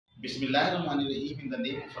Bismillahirrahmanirrahim, in the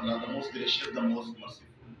name of Allah, the most gracious, the most merciful.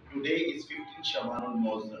 Today is 15 Shaban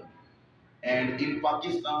al-Muazzam, and in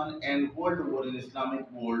Pakistan and world over in Islamic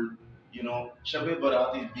world,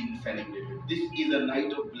 Shab-e-barat is being celebrated. This is a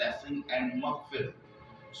night of blessing and maghfirah.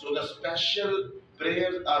 So the special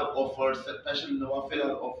prayers are offered, special nawafil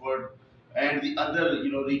are offered, and the other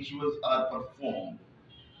rituals are performed.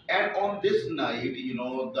 And on this night,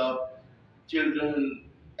 the children,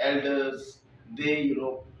 elders, they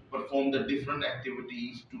perform the different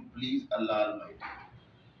activities to please Allah Almighty.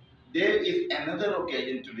 There is another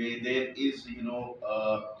occasion today. There is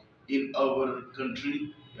in our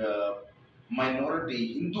country,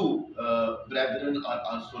 minority Hindu brethren are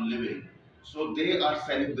also living, so they are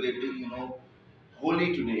celebrating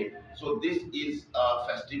Holi today. So this is a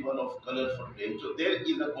festival of colorful day. So there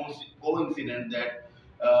is a coincidence that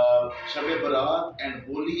Shab-e-barat and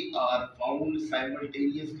Holi are found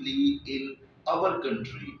simultaneously in our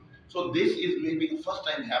country. So this is maybe the first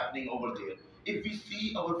time happening over there. If we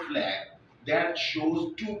see our flag, that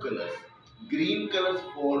shows two colors: green colors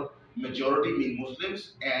for majority mean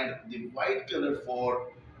Muslims, and the white color for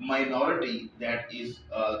minority, that is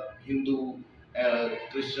Hindu,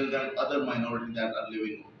 Christians and other minorities that are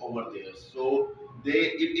living over there. So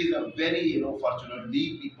it is a very fortunate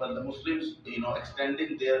we people, the Muslims,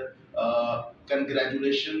 extending their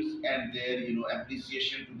congratulations and their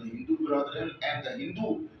appreciation to the Hindu brethren, and the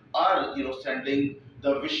Hindu are sending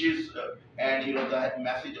the wishes and the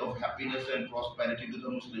message of happiness and prosperity to the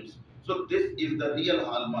Muslims. So this is the real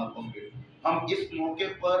hallmark of it. हम इस मौके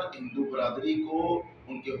पर हिंदू बरादरी को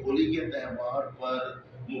उनके होली के त्यौहार पर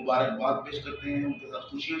मुबारकबाद पेश करते हैं, उनके साथ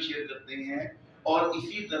खुशियां शेयर करते हैं, और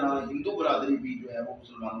इसी तरह हिंदू बरादरी भी जो है वो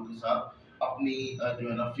मुसलमानों के साथ अपनी जो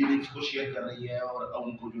है ना फीलिंग्स को शेयर कर रही है और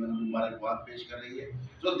उनको जो है ना मुबारकबाद पेश कर रही है.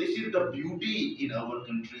 So this is the beauty in our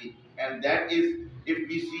country, and that is, if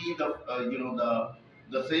we see the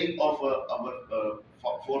the saying of our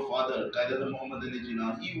forefather Qaeda Muhammad Ali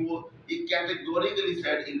Jinnah, he categorically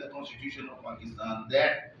said in the Constitution of Pakistan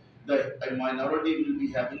that the minority will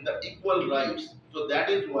be having the equal rights. So that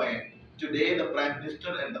is why today the Prime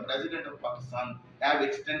Minister and the President of Pakistan have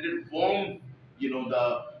extended warm,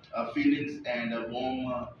 the feelings and a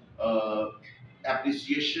warm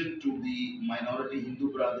appreciation to the minority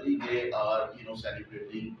Hindu brotherly. They are,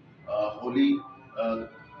 celebrating Holi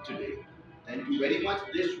today. Thank you very much.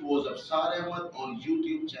 This was Absar Ahmed on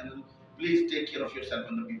YouTube channel. Please take care of yourself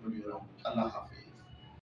and the people you around. Allah Hafiz.